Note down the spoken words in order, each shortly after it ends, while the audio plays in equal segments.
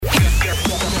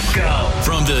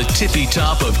the tippy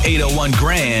top of 801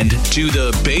 Grand to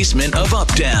the basement of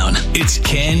Uptown. It's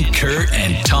Ken, Kurt,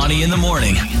 and Tawny in the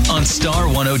morning on Star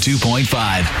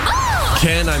 102.5.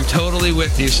 Ken, I'm totally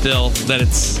with you still that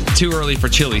it's too early for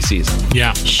chili season.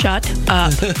 Yeah. Shut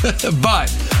up.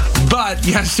 But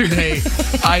yesterday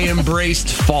I embraced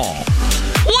fall.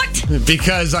 What?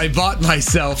 Because I bought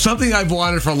myself something I've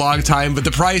wanted for a long time, but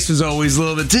the price was always a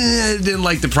little bit, didn't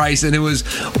like the price, and it was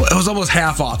almost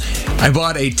half off. I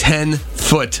bought a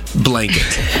 10-foot blanket.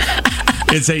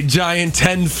 It's a giant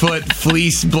 10-foot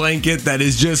fleece blanket that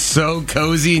is just so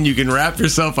cozy, and you can wrap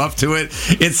yourself up to it.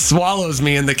 It swallows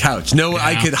me in the couch. No,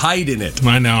 I could hide in it.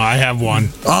 I know. I have one.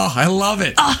 Oh, I love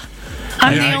it.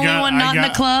 I'm the only one not in the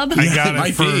club.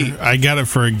 I got it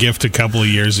for a gift a couple of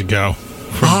years ago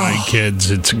for my kids.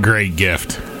 It's a great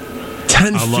gift.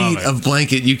 10 I love feet it. of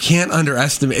blanket. You can't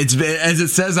underestimate. It's, as it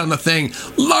says on the thing,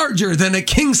 larger than a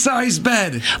king-size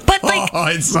bed. But, like,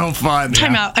 it's so fun.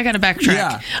 Time out. I got to backtrack.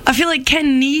 Yeah. I feel like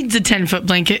Ken needs a 10-foot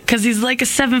blanket because he's like a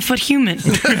 7-foot human.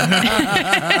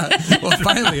 Well,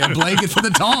 finally, a blanket for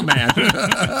the tall man.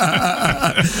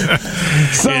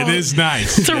 It is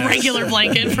nice. It's a regular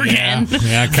blanket for Ken.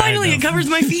 Yeah, kind Finally, of. it covers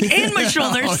my feet and my Oh,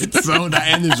 shoulders. it's so nice,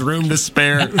 and there's room to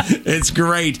spare. It's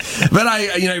great. But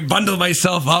I bundled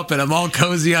myself up, and I'm all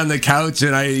cozy on the couch,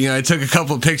 and I took a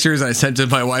couple of pictures, and I sent to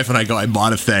my wife, and I go, I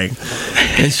bought a thing.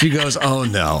 And she goes, oh,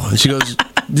 no. And she goes,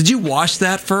 did you wash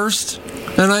that first?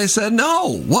 And I said,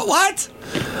 no. What?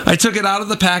 I took it out of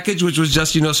the package, which was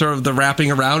just, sort of the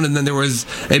wrapping around, and then there was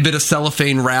a bit of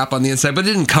cellophane wrap on the inside, but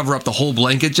it didn't cover up the whole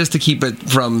blanket, just to keep it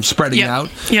from spreading out.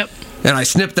 Yep. And I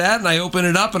snipped that, and I opened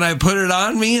it up, and I put it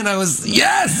on me, and I was,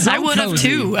 yes! So I would have cozy.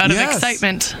 too, out of Yes.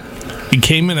 excitement. It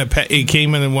came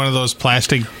in one of those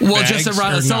plastic Well, bags, just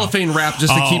around or a cellophane wrap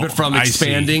just to keep it from I see.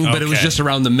 expanding, but it was Okay. just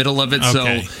around the middle of it,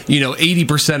 Okay. so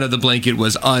 80% of the blanket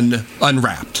was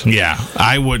unwrapped. Yeah,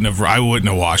 I wouldn't have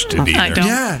washed it either. I don't.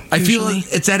 Yeah, I feel Usually.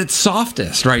 it's at its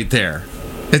softest right there.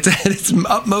 It's at its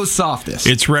utmost softest.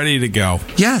 It's ready to go.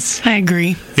 Yes. I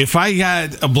agree. If I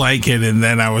got a blanket and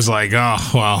then I was like, oh,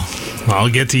 well, I'll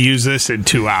get to use this in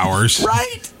 2 hours.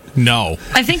 Right? No.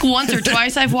 I think once or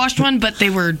twice I've washed one, but they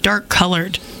were dark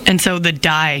colored, and so the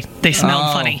dye, they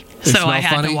smelled funny. they So I smell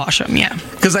had funny? to wash them, yeah.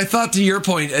 Because I thought, to your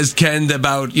point, as Ken,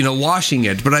 about washing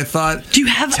it, but I thought, Do you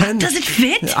have, does it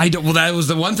fit? I don't. Well, that was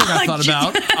the one thing I I thought just-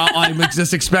 about. I'm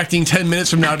just expecting 10 minutes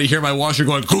from now to hear my washer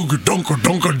going dunka dunka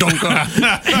dunka dunka, and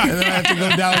then I have to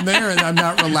go down there, and I'm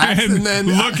not relaxed. And then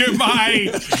Look at my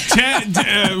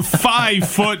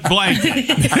 5-foot blanket.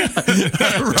 2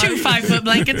 5-foot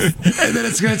blankets. and then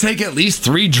it's going to take at least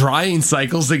 3 drying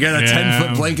cycles to get a Yeah.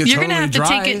 10-foot blanket. You're totally going to have dry.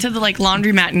 to take it to the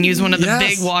laundromat and use one of the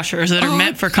Yes. big washers that are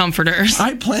meant for comforters.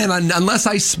 I plan on, unless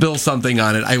I spill something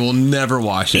on it, I will never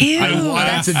wash it. Ew. I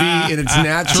want it to be in its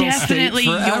natural Definitely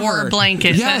state forever. your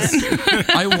blanket, Yes,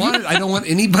 I want it. I don't want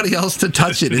anybody else to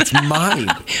touch it. It's mine.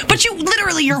 But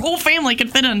your whole family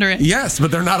could fit under it. Yes,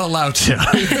 but they're not allowed to.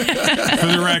 For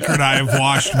the record, I have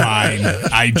washed mine.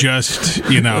 I just,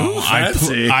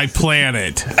 fancy. I plan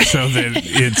it so that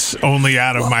it's only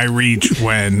out of my reach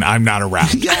when I'm not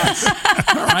around. Yes.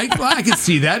 All right. Well, I can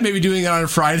see that. Maybe doing it on a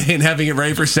Friday and having it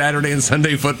ready for Saturday and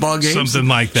Sunday football games. Something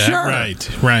like that. Sure.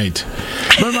 Right.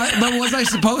 But was I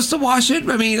supposed to wash it?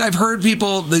 I mean, I've heard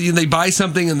people, they buy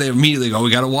something and they immediately go,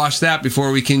 we got to wash that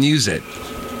before we can use it.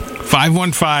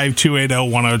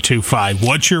 515-280-1025.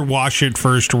 What's your wash it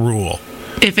first rule?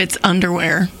 If it's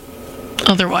underwear.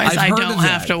 Otherwise, I've I heard don't of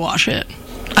have that. to wash it.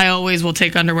 I always will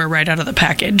take underwear right out of the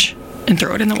package and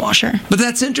throw it in the washer. But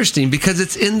that's interesting because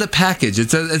it's in the package.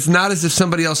 It's not as if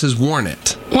somebody else has worn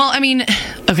it. Well, I mean,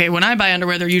 okay, when I buy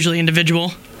underwear, they're usually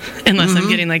individual, unless I'm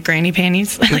getting like granny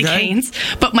panties, like Okay. Hanes.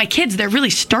 But my kids, they're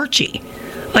really starchy.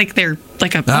 Like they're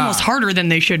like almost harder than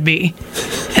they should be.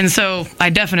 And so I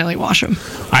definitely wash them.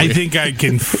 I think I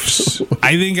can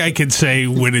say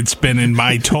when it's been in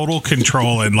my total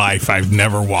control in life, I've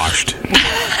never washed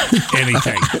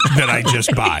anything that I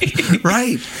just buy.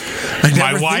 Right. I never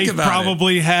My think wife about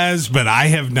probably has, but I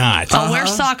have not. I'll wear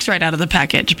socks right out of the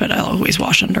package, but I'll always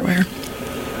wash underwear.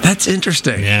 That's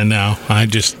interesting. Yeah, no, I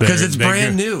just Because it's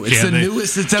brand new. It's the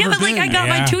newest it's ever Yeah, but like been. I got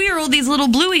my Yeah. 2-year-old these little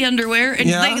bluey underwear, and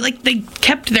Yeah. they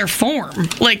kept their form.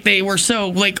 Like they were so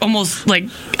like almost like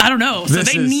I don't know. So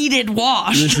This they is- needed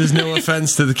washed. This is no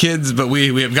offense to the kids, but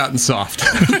we have gotten soft.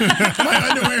 My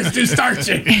underwear is too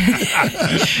starchy.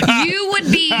 You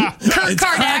would be Kurt It's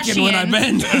cracking when I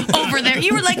bend. Kardashian over there.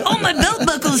 You were like, oh, my belt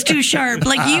buckle's too sharp.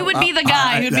 Like you would be the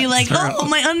guy who'd be like, oh,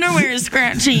 my underwear is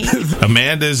scratchy.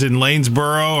 Amanda's in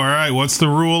Lanesboro. All right, what's the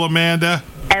rule, Amanda?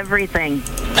 Everything.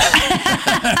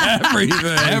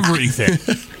 Everything.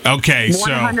 Everything. Okay, so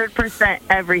 100%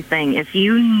 everything. If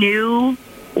you knew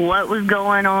what was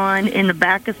going on in the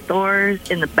back of stores,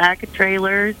 in the back of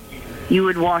trailers, you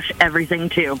would wash everything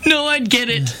too. No, I'd get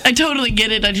it. I totally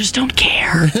get it. I just don't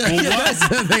care. That's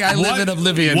the thing. I live in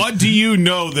oblivion. What do you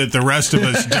know that the rest of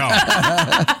us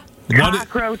don't?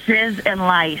 Cockroaches and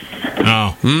lice.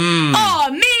 Oh. Oh,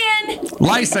 man.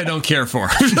 Lice I don't care for.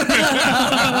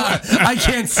 I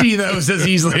can't see those as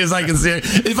easily as I can see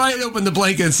it. If I had opened the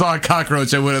blanket and saw a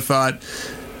cockroach, I would have thought,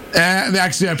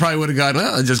 actually, I probably would have gone,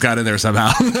 well, it just got in there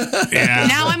somehow. Yeah.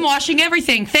 Now I'm washing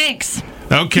everything. Thanks.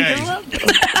 Okay.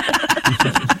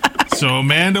 So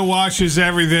Amanda washes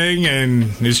everything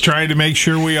and is trying to make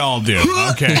sure we all do.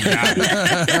 Okay. Got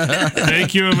it.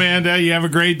 Thank you, Amanda. You have a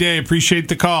great day. Appreciate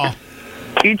the call.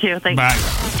 You too. Thanks. Bye.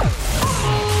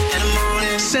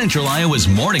 Central Iowa's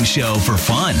morning show for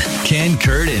fun. Ken,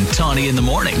 Kurt, and Tawny in the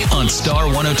morning on Star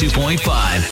 102.5.